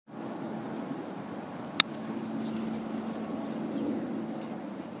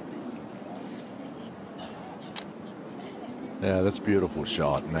Yeah, that's a beautiful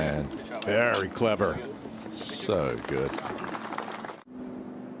shot, man. Very clever. So good.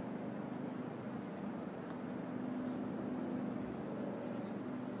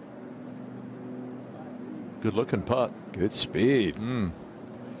 Good looking putt. Good speed.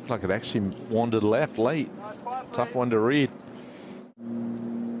 Like it actually wandered left late. Tough one to read.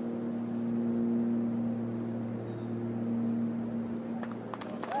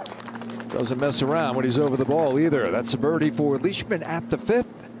 Doesn't mess around when he's over the ball either. That's a birdie for Leishman at the 5th.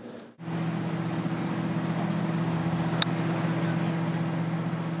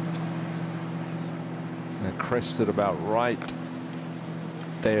 And crested about right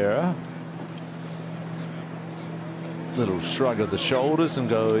there. Little shrug of the shoulders and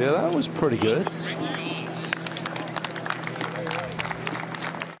go, yeah, that was pretty good.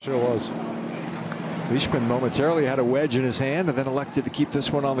 Sure was. Leishman momentarily had a wedge in his hand and then elected to keep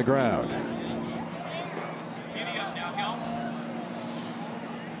this one on the ground.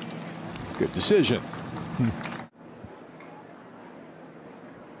 Good decision.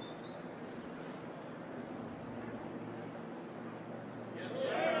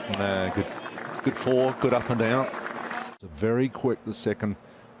 Good four, good up and down. Very quick, the second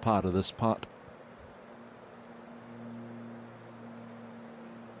part of this putt.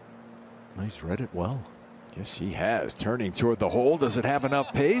 He's read it well. Yes, he has. Turning toward the hole. Does it have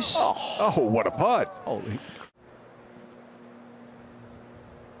enough pace? Oh, what a putt. Holy.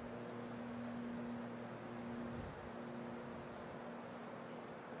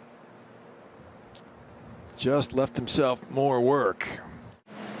 Just left himself more work.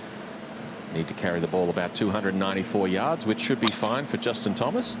 Need to carry the ball about 294 yards, which should be fine for Justin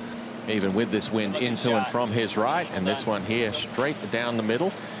Thomas, even with this wind into and from his right. And this one here straight down the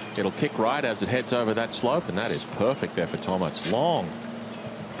middle. It'll kick right as it heads over that slope, and that is perfect there for Thomas. Long.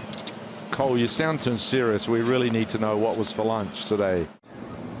 Cole, you sound too serious. We really need to know what was for lunch today.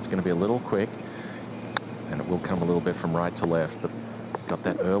 It's going to be a little quick, and it will come a little bit from right to left, but got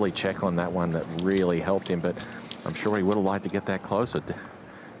that early check on that one that really helped him, but I'm sure he would have liked to get that closer. Put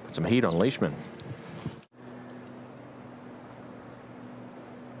some heat on Leishman.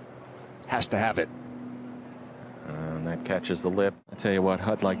 Has to have it. And that catches the lip. I tell you what,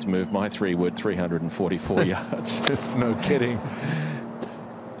 I'd like to move my 3-wood 344 yards. No kidding.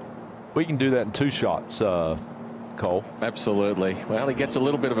 We can do that in 2 shots, Cole. Absolutely. Well, he gets a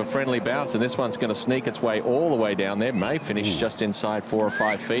little bit of a friendly bounce, and this one's going to sneak its way all the way down there. May finish just inside 4 or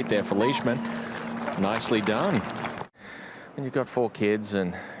 5 feet there for Leishman. Nicely done. When you've got 4 kids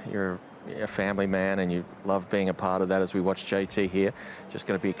and you're a family man and you love being a part of that, as we watch JT here, just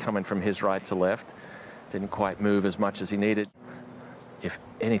going to be coming from his right to left. Didn't quite move as much as he needed. If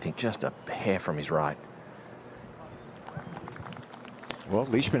anything, just a hair from his right. Well,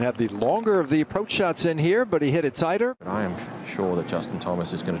 Leishman had the longer of the approach shots in here, but he hit it tighter. But I am sure that Justin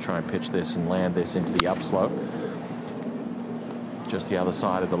Thomas is going to try and pitch this and land this into the upslope. Just the other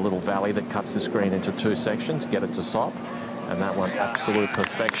side of the little valley that cuts the screen into 2 sections. Get it to sop. And that one's absolute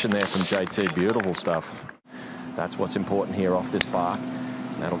perfection there from JT. Beautiful stuff. That's what's important here off this bark.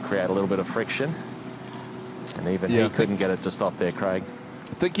 That'll create a little bit of friction. And even he couldn't get it to stop there, Craig.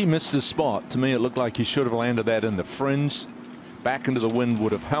 I think he missed his spot. To me, it looked like he should have landed that in the fringe. Back into the wind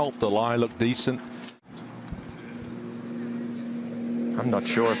would have helped. The lie looked decent. I'm not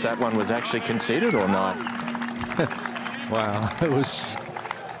sure if that one was actually conceded or not. Wow, it was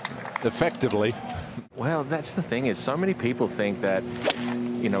effectively. Well, that's the thing, is so many people think that,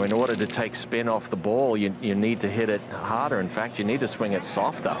 you know, in order to take spin off the ball, you need to hit it harder. In fact, you need to swing it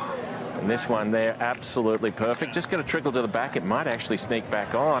softer. And this one there, absolutely perfect. Just going to trickle to the back. It might actually sneak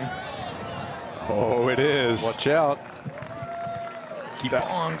back on. Oh, it is. Watch out. Keep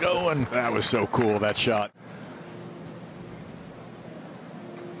on going. That was so cool, that shot.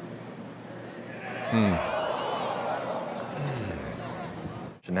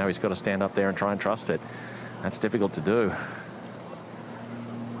 So now he's got to stand up there and try and trust it. That's difficult to do.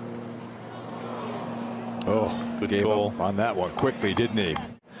 Oh, good call on that one quickly, didn't he?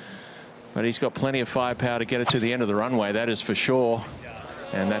 But he's got plenty of firepower to get it to the end of the runway, that is for sure.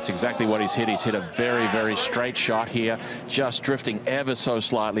 And that's exactly what he's hit. He's hit a very, very straight shot here, just drifting ever so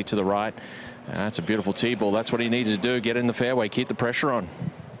slightly to the right. That's a beautiful tee ball. That's what he needed to do, get in the fairway, keep the pressure on.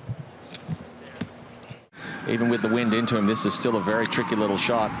 Even with the wind into him, this is still a very tricky little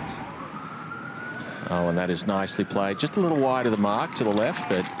shot. Oh, and that is nicely played. Just a little wide of the mark to the left,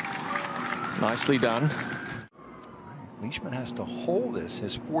 but nicely done. Leishman has to hold this,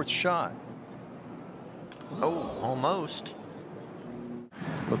 his 4th shot. Oh, almost.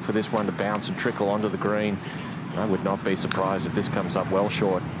 Look for this one to bounce and trickle onto the green. I would not be surprised if this comes up well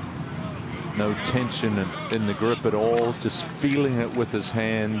short. No tension in the grip at all, just feeling it with his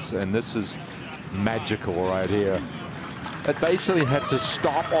hands, and this is magical right here. It basically had to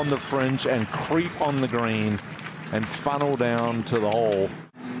stop on the fringe and creep on the green and funnel down to the hole.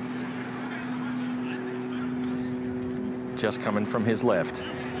 Just coming from his left.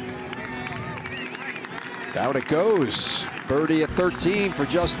 Down it goes. Birdie at 13 for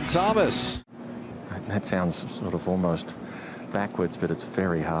Justin Thomas. That sounds sort of almost backwards, but it's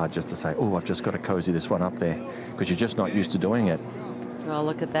very hard just to say, oh, I've just got to cozy this one up there, because you're just not used to doing it. Well,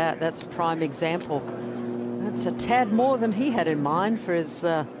 look at that. That's a prime example. That's a tad more than he had in mind for his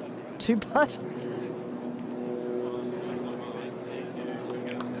two-putt.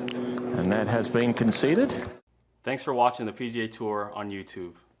 And that has been conceded. Thanks for watching the PGA Tour on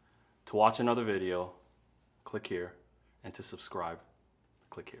YouTube. To watch another video, click here, and to subscribe,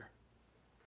 click here.